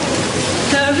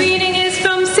reading is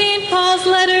from St. Paul's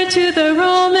letter to the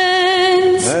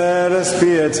Romans. Let us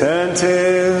be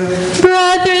attentive.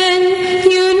 Brethren,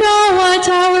 you know what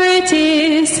hour it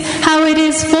is, how it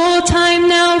is full time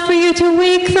now for you to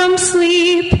wake from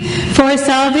sleep. For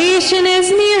salvation is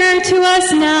nearer to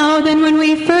us now than when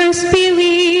we first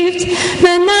believed.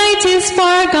 The night is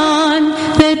far gone,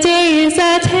 the day is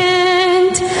at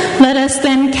hand. Let us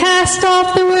then cast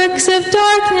off the works of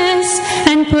darkness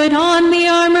and put on the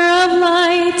armor of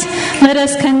light. Let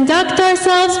us conduct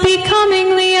ourselves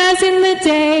becomingly as in the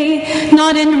day,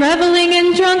 not in reveling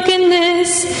and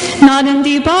drunkenness, not in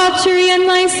debauchery and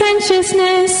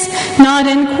licentiousness, not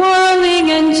in quarreling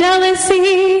and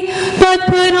jealousy, but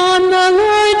put on the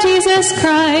Lord Jesus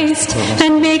Christ,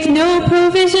 and make no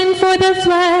provision for the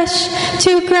flesh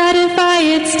to gratify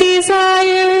its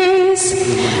desires.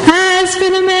 As for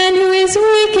the man who is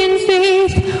weak in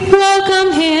faith,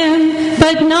 welcome him,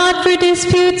 but not for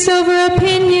disputes over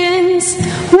opinions.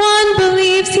 One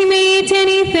believes he may eat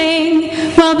anything,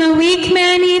 while the weak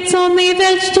man eats only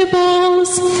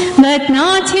vegetables. Let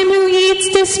not him who eats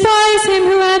despise him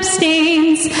who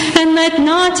abstains, and let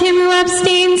not him who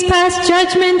abstains pass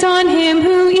judgment on him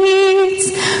who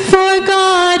eats, for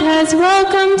God has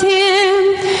welcomed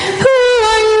him. Who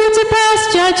are you to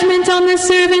pass judgment on the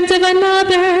servant of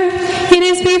another? It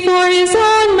is before his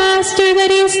own master that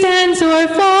he stands or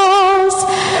falls,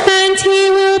 and he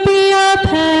will be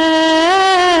upheld.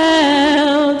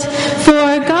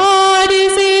 For God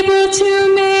is able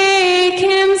to make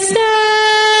him stand.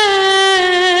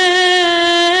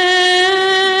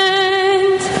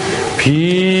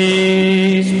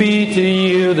 Peace be to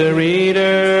you, the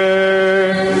reader.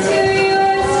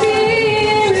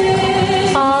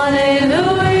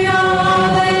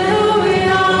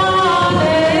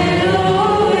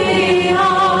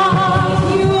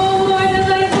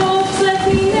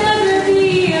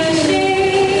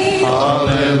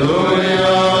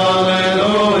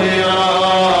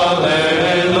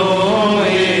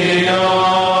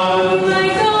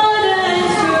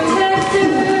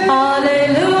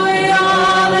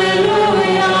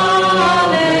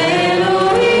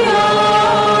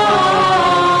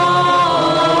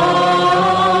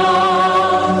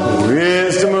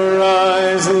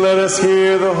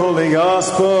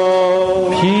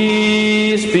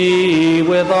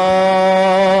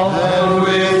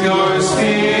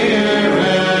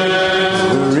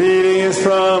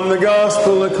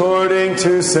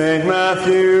 St.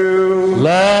 Matthew.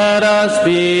 Let us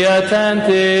be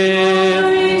attentive.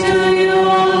 Glory to you, O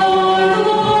Lord,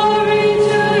 glory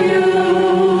to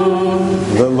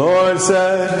you. The Lord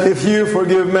said, if you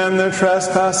forgive men their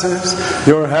trespasses,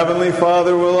 your heavenly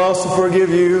Father will also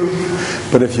forgive you.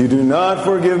 But if you do not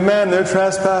forgive men their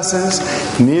trespasses,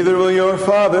 neither will your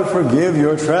Father forgive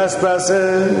your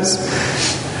trespasses.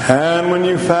 And when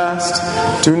you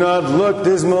fast, do not look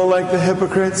dismal like the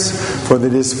hypocrites, for they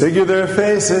disfigure their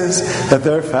faces, that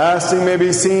their fasting may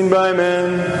be seen by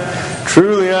men.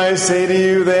 Truly I say to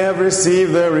you, they have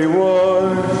received their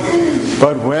reward.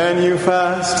 But when you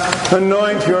fast,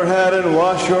 anoint your head and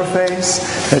wash your face,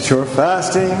 that your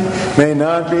fasting may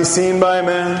not be seen by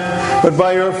men, but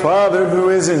by your Father who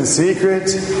is in secret.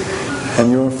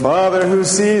 And your Father who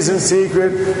sees in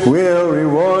secret will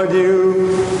reward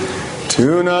you.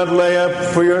 Do not lay up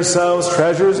for yourselves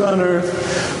treasures on earth,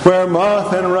 where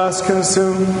moth and rust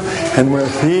consume, and where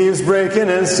thieves break in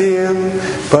and steal.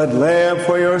 But lay up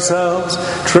for yourselves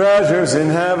treasures in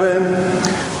heaven,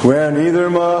 where neither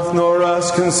moth nor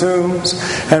rust consumes,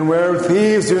 and where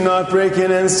thieves do not break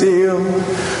in and steal.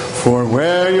 For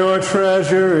where your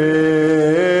treasure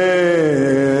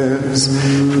is,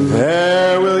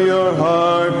 there will your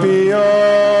heart be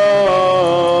also.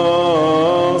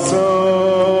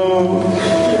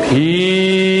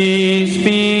 Peace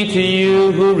be to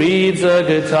you who reads the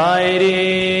good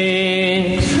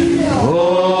tidings.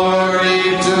 Glory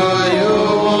to you,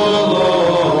 O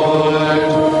Lord.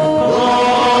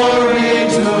 Glory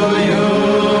to you.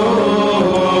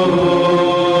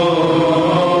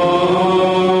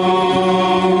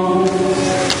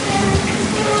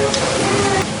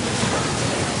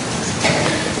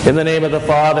 In the name of the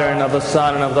Father, and of the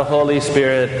Son, and of the Holy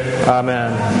Spirit.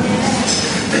 Amen.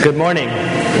 Good morning.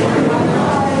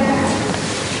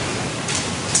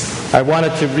 I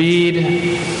wanted to read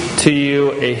to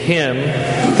you a hymn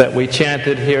that we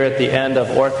chanted here at the end of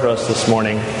Orthodox this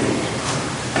morning.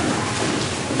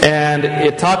 And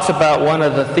it talks about one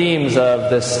of the themes of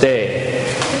this day.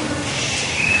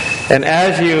 And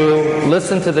as you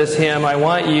listen to this hymn, I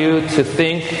want you to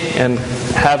think and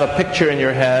have a picture in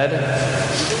your head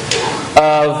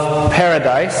of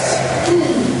paradise.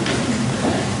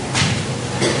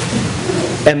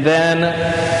 And then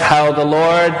how the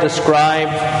Lord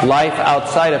described life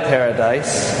outside of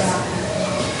paradise,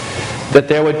 that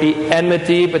there would be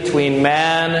enmity between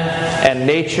man and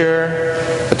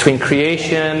nature, between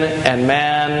creation and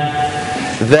man,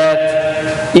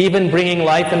 that even bringing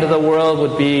life into the world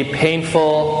would be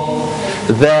painful,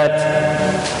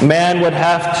 that man would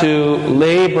have to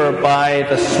labor by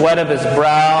the sweat of his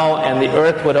brow, and the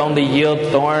earth would only yield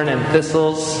thorn and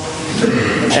thistles.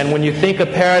 And when you think of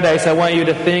paradise, I want you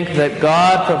to think that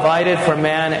God provided for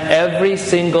man every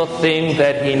single thing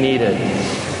that he needed.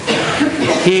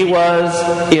 He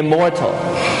was immortal.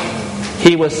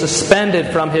 He was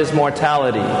suspended from his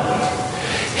mortality.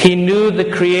 He knew the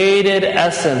created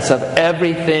essence of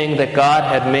everything that God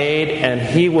had made, and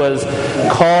he was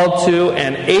called to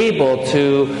and able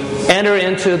to enter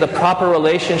into the proper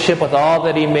relationship with all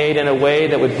that he made in a way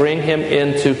that would bring him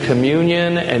into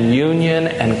communion and union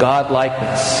and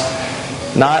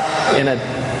God-likeness. Not in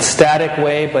a static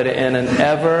way, but in an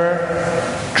ever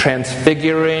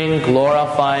transfiguring,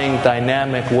 glorifying,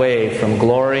 dynamic way from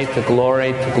glory to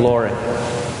glory to glory.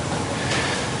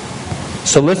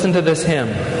 So listen to this hymn.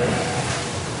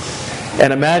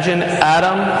 And imagine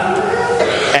Adam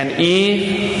and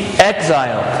Eve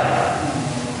exiled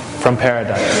from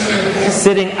paradise,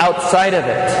 sitting outside of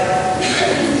it,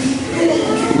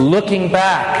 looking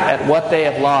back at what they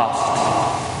have lost,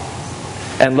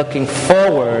 and looking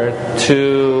forward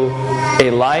to a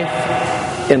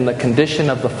life in the condition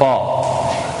of the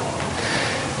fall.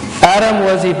 Adam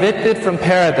was evicted from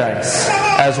paradise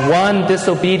as one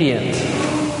disobedient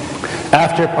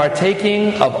after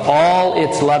partaking of all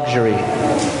its luxury.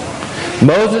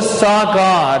 Moses saw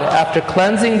God after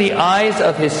cleansing the eyes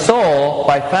of his soul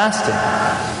by fasting.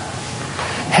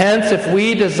 Hence, if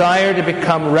we desire to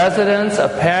become residents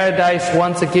of paradise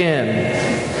once again,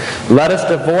 let us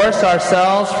divorce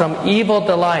ourselves from evil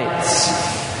delights,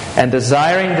 and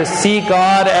desiring to see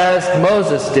God as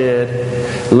Moses did,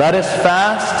 let us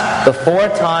fast the 4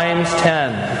 times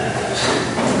 10.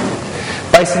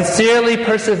 By sincerely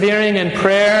persevering in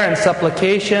prayer and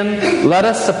supplication, let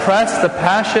us suppress the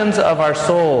passions of our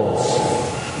souls.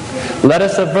 Let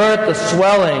us avert the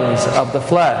swellings of the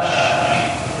flesh.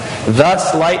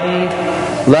 Thus lightened,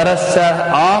 let us set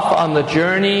off on the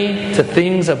journey to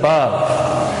things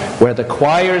above, where the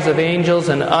choirs of angels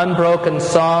in unbroken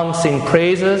song sing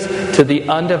praises to the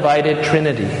undivided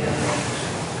Trinity,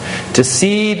 to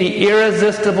see the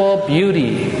irresistible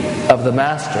beauty of the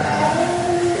Master.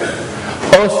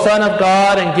 O Son of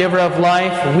God and Giver of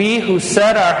life, we who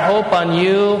set our hope on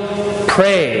you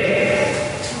pray.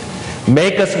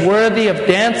 Make us worthy of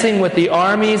dancing with the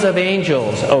armies of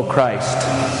angels, O Christ,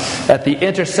 at the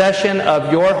intercession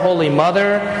of your Holy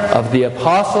Mother, of the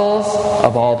apostles,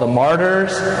 of all the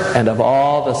martyrs, and of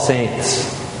all the saints.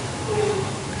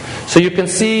 So you can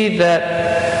see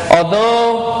that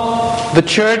although the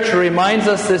Church reminds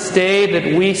us this day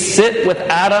that we sit with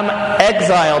Adam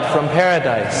exiled from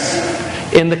paradise,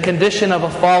 in the condition of a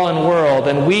fallen world,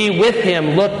 and we with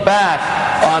him look back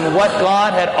on what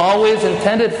God had always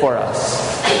intended for us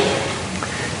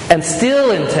and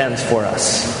still intends for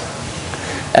us.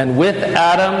 And with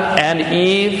Adam and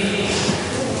Eve,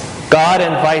 God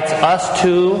invites us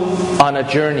too on a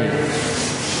journey.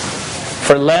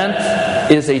 For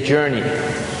Lent is a journey.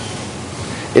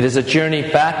 It is a journey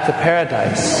back to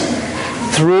paradise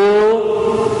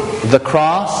through the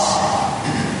cross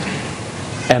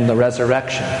and the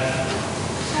resurrection.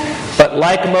 But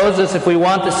like Moses, if we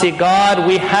want to see God,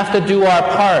 we have to do our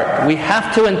part. We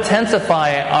have to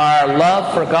intensify our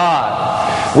love for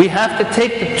God. We have to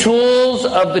take the tools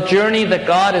of the journey that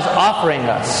God is offering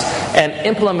us and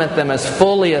implement them as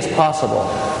fully as possible.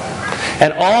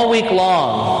 And all week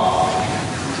long,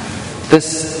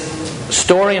 this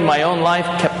story in my own life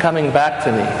kept coming back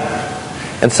to me.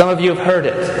 And some of you have heard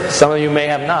it. Some of you may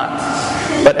have not.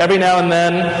 But every now and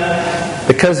then,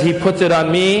 because he puts it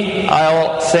on me,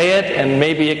 I'll say it, and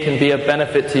maybe it can be of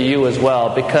benefit to you as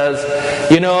well. Because,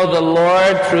 the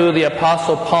Lord, through the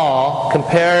Apostle Paul,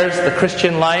 compares the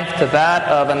Christian life to that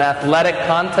of an athletic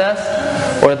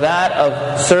contest or that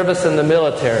of service in the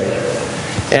military.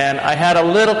 And I had a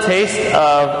little taste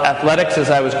of athletics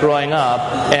as I was growing up,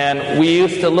 and we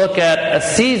used to look at a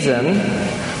season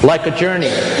like a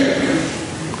journey.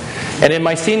 And in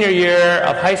my senior year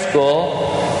of high school,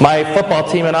 my football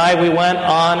team and I, we went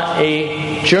on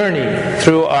a journey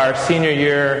through our senior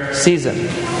year season.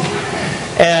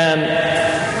 And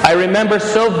I remember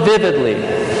so vividly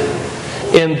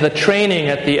in the training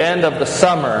at the end of the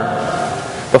summer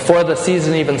before the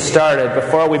season even started,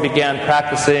 before we began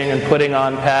practicing and putting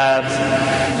on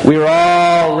pads. We were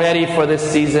all ready for this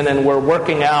season, and we're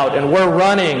working out, and we're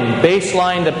running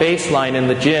baseline to baseline in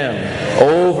the gym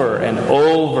over and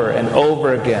over and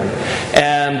over again.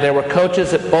 And there were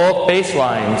coaches at both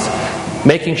baselines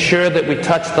making sure that we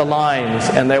touched the lines,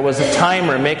 and there was a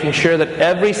timer making sure that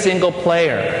every single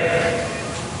player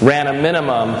ran a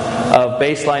minimum of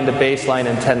baseline to baseline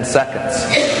in 10 seconds.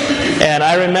 And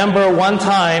I remember one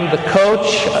time the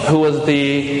coach, who was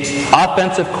the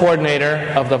offensive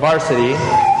coordinator of the varsity,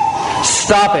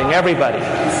 stopping everybody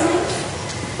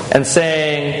and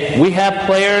saying, "We have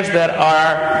players that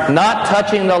are not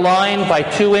touching the line by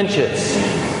 2 inches.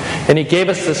 And he gave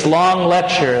us this long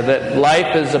lecture that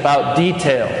life is about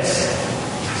details.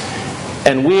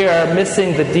 And we are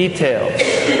missing the details.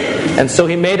 And so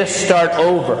he made us start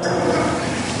over.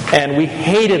 And we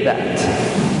hated that.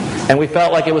 And we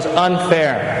felt like it was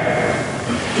unfair.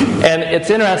 And it's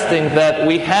interesting that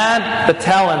we had the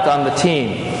talent on the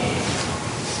team.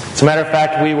 As a matter of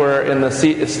fact, we were in the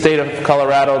state of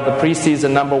Colorado, the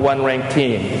preseason #1 ranked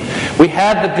team. We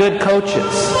had the good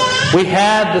coaches. We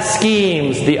had the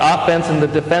schemes, the offense and the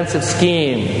defensive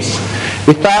schemes.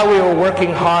 We thought we were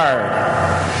working hard.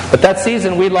 But that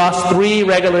season we lost 3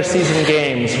 regular season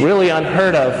games, really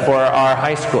unheard of for our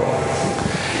high school.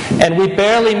 And we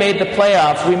barely made the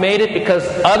playoffs. We made it because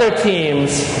other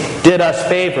teams did us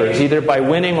favors, either by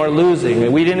winning or losing.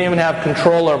 And we didn't even have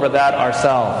control over that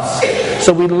ourselves.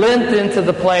 So we limped into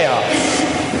the playoffs.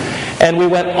 And we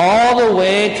went all the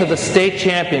way to the state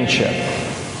championship.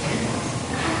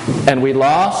 And we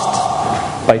lost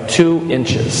by 2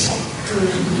 inches.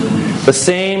 The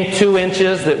same 2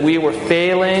 inches that we were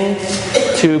failing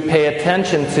to pay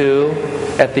attention to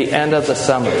at the end of the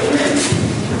summer.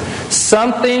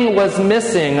 Something was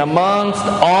missing amongst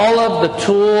all of the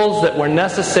tools that were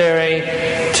necessary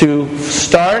to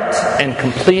start and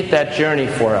complete that journey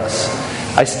for us.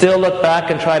 I still look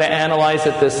back and try to analyze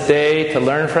it this day to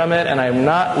learn from it, and I'm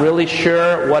not really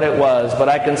sure what it was, but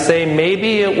I can say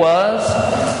maybe it was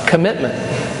commitment.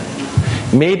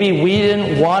 Maybe we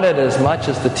didn't want it as much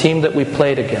as the team that we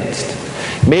played against.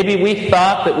 Maybe we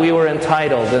thought that we were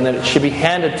entitled and that it should be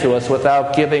handed to us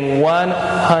without giving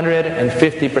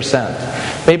 150%.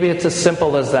 Maybe it's as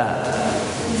simple as that.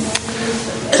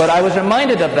 But I was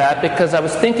reminded of that because I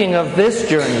was thinking of this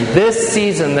journey, this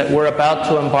season that we're about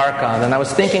to embark on. And I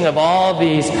was thinking of all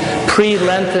these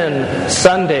pre-Lenten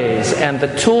Sundays and the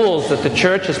tools that the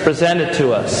church has presented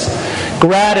to us.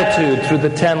 Gratitude through the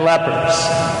 10 lepers.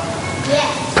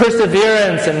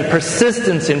 Perseverance and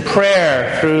persistence in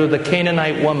prayer through the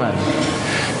Canaanite woman.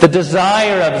 The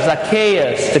desire of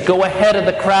Zacchaeus to go ahead of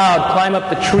the crowd, climb up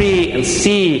the tree, and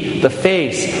see the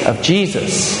face of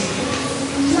Jesus.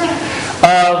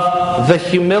 Of the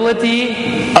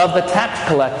humility of the tax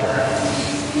collector.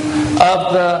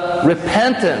 Of the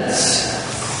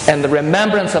repentance and the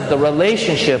remembrance of the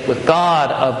relationship with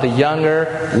God of the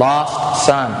younger lost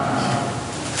son.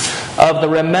 Of the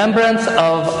remembrance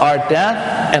of our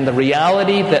death and the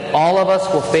reality that all of us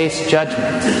will face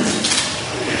judgment.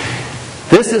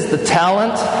 This is the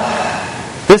talent.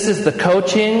 This is the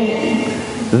coaching.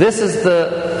 This is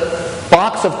the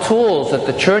box of tools that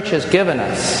the church has given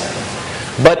us.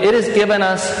 But it has given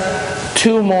us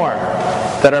 2 more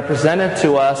that are presented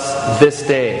to us this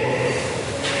day.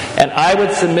 And I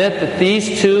would submit that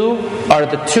these 2 are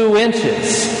the 2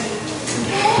 inches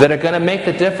that are going to make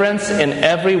the difference in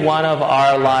every one of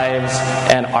our lives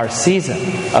and our season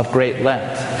of Great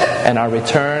Lent and our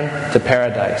return to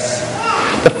paradise.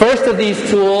 The first of these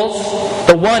tools,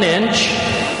 the 1 inch,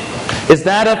 is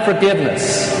that of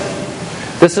forgiveness.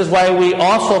 This is why we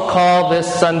also call this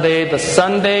Sunday the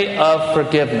Sunday of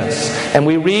Forgiveness. And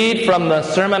we read from the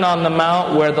Sermon on the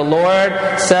Mount where the Lord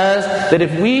says that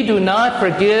if we do not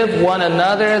forgive one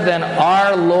another, then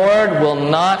our Lord will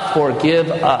not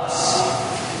forgive us.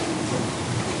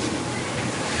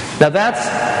 Now that's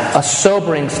a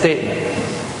sobering statement.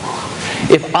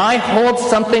 If I hold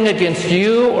something against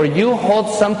you or you hold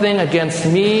something against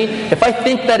me, if I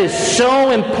think that is so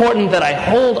important that I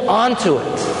hold on to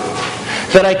it,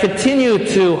 that I continue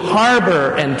to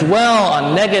harbor and dwell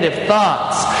on negative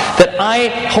thoughts, that I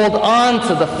hold on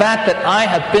to the fact that I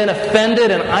have been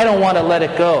offended and I don't want to let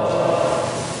it go,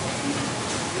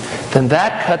 then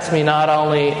that cuts me not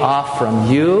only off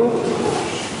from you,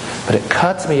 but it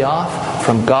cuts me off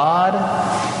from God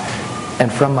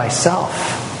and from myself,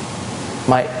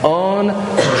 my own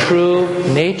true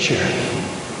nature.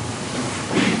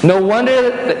 No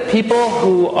wonder that people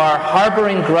who are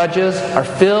harboring grudges are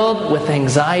filled with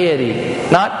anxiety,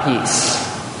 not peace.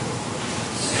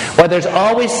 Why there's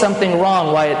always something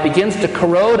wrong, why it begins to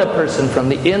corrode a person from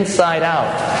the inside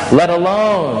out, let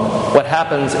alone what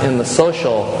happens in the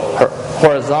social,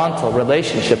 horizontal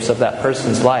relationships of that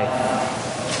person's life.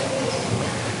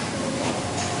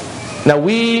 Now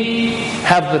we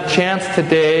have the chance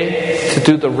today to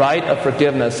do the rite of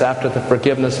forgiveness after the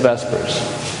Forgiveness Vespers.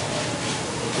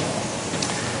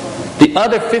 The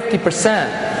other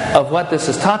 50% of what this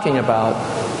is talking about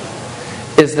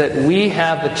is that we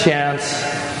have the chance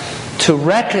to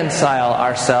reconcile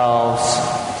ourselves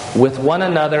with one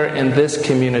another in this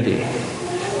community.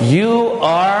 You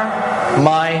are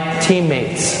my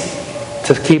teammates,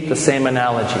 to keep the same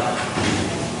analogy.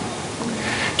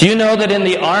 Do you know that in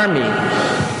the army,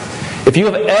 if you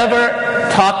have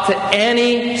ever talked to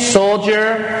any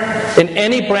soldier in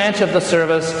any branch of the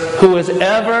service who has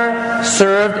ever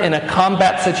served in a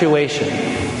combat situation,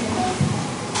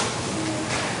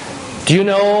 do you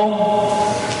know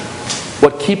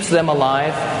what keeps them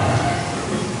alive?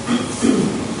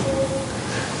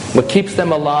 What keeps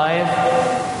them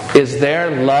alive is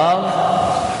their love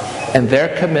and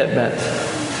their commitment,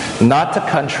 not to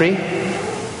country,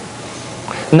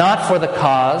 not for the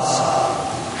cause,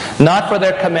 not for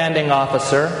their commanding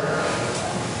officer,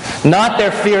 not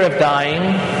their fear of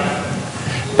dying,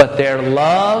 but their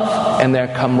love and their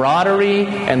camaraderie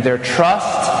and their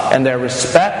trust and their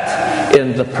respect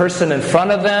in the person in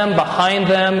front of them, behind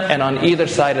them, and on either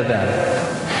side of them.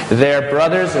 Their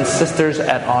brothers and sisters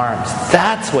at arms.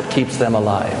 That's what keeps them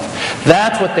alive.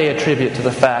 That's what they attribute to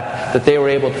the fact that they were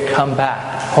able to come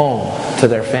back home to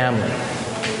their family.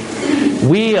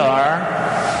 We are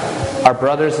our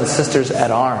brothers and sisters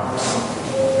at arms.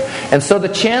 And so the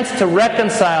chance to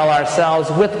reconcile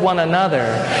ourselves with one another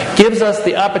gives us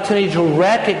the opportunity to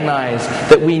recognize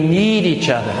that we need each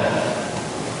other.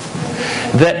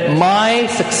 That my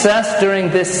success during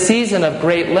this season of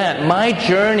Great Lent, my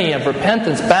journey of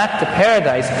repentance back to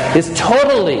paradise, is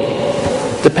totally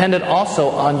dependent also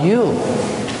on you.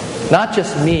 Not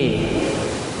just me.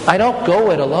 I don't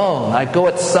go it alone. I go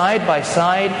it side by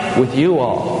side with you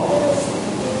all.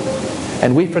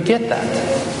 And we forget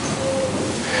that.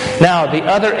 Now, the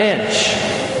other inch,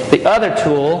 the other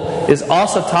tool, is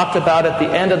also talked about at the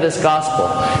end of this gospel.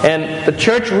 And the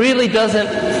church really doesn't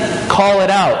call it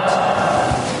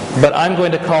out, but I'm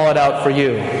going to call it out for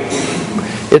you.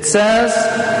 It says,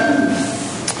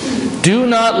 "Do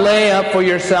not lay up for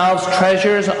yourselves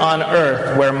treasures on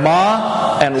earth, where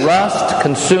moth and rust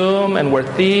consume and where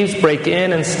thieves break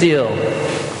in and steal.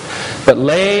 But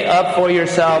lay up for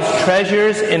yourselves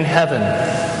treasures in heaven,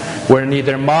 where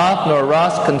neither moth nor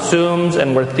rust consumes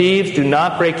and where thieves do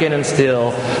not break in and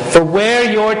steal. For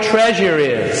where your treasure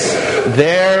is,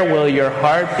 there will your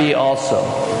heart be also."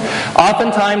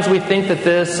 Oftentimes we think that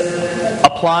this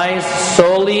applies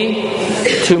solely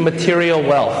to material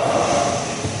wealth.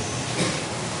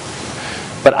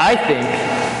 But I think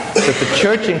that the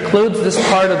church includes this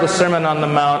part of the Sermon on the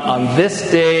Mount on this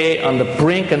day, on the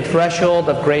brink and threshold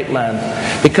of Great Lent,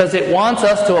 because it wants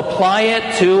us to apply it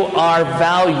to our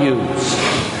values,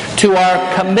 to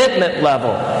our commitment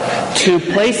level, to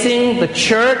placing the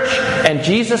church and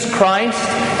Jesus Christ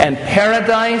and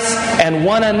paradise and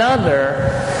one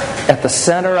another at the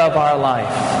center of our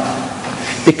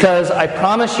life. Because I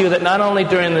promise you that not only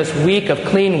during this week of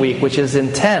Clean Week, which is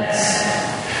intense,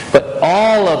 but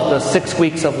all of the 6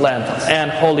 weeks of Lent and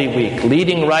Holy Week,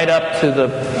 leading right up to the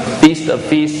Feast of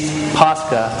Feasts,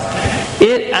 Pascha,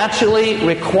 it actually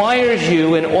requires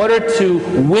you, in order to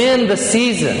win the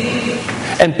season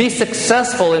and be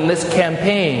successful in this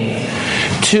campaign,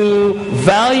 to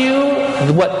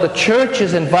value what the church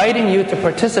is inviting you to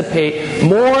participate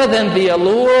more than the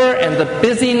allure and the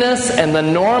busyness and the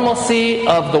normalcy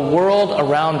of the world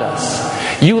around us.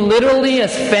 You literally,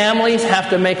 as families, have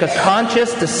to make a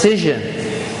conscious decision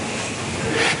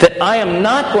that I am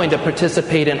not going to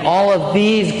participate in all of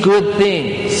these good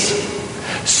things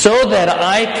so that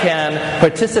I can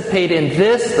participate in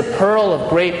this, the pearl of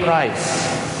great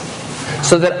price.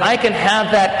 So that I can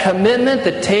have that commitment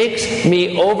that takes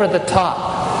me over the top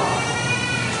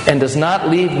and does not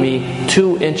leave me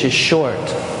 2 inches short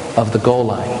of the goal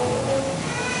line.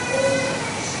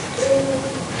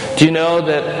 Do you know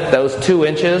that those 2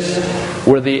 inches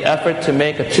were the effort to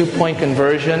make a 2-point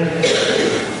conversion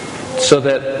so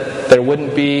that there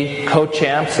wouldn't be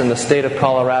co-champs in the state of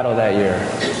Colorado that year?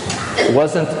 It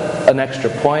wasn't an extra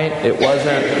point. It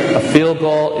wasn't a field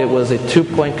goal. It was a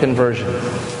 2-point conversion.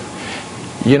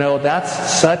 You know, that's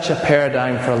such a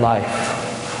paradigm for life.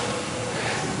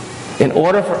 In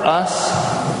order for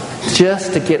us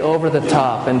just to get over the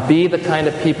top and be the kind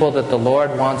of people that the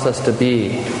Lord wants us to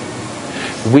be,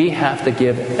 we have to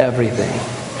give everything.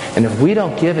 And if we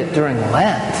don't give it during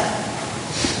Lent,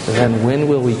 then when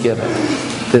will we give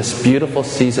it? This beautiful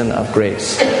season of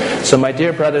grace. So my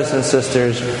dear brothers and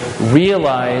sisters,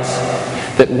 realize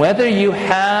that whether you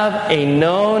have a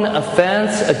known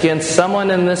offense against someone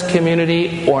in this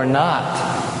community or not,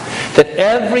 that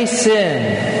every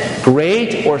sin,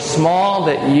 great or small,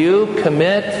 that you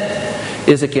commit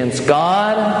is against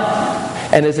God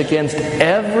and is against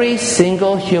every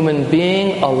single human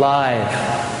being alive.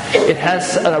 It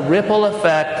has a ripple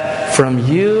effect from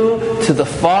you to the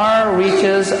far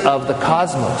reaches of the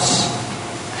cosmos.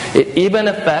 It even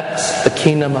affects the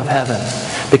kingdom of heaven,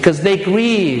 because they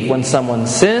grieve when someone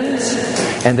sins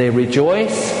and they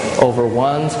rejoice over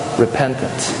one's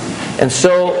repentance. And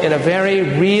so, in a very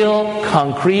real,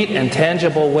 concrete, and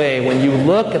tangible way, when you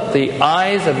look at the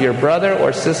eyes of your brother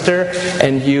or sister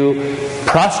and you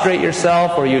prostrate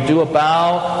yourself or you do a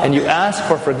bow and you ask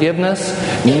for forgiveness,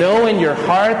 know in your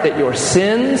heart that your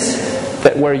sins,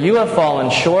 that where you have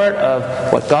fallen short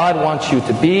of what God wants you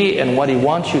to be and what He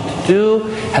wants you to do,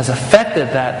 has affected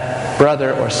that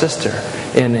brother or sister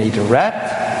in a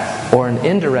direct or an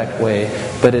indirect way,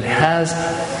 but it has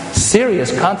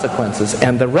serious consequences.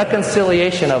 And the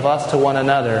reconciliation of us to one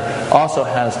another also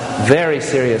has very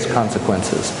serious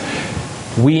consequences.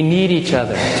 We need each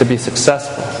other to be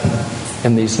successful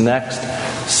in these next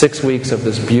 6 weeks of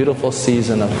this beautiful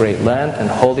season of Great Lent and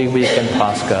Holy Week and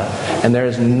Pascha. And there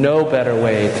is no better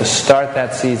way to start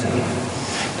that season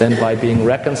than by being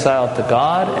reconciled to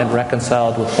God and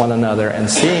reconciled with one another and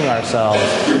seeing ourselves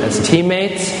as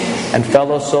teammates and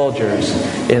fellow soldiers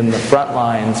in the front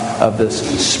lines of this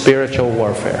spiritual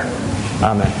warfare.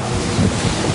 Amen.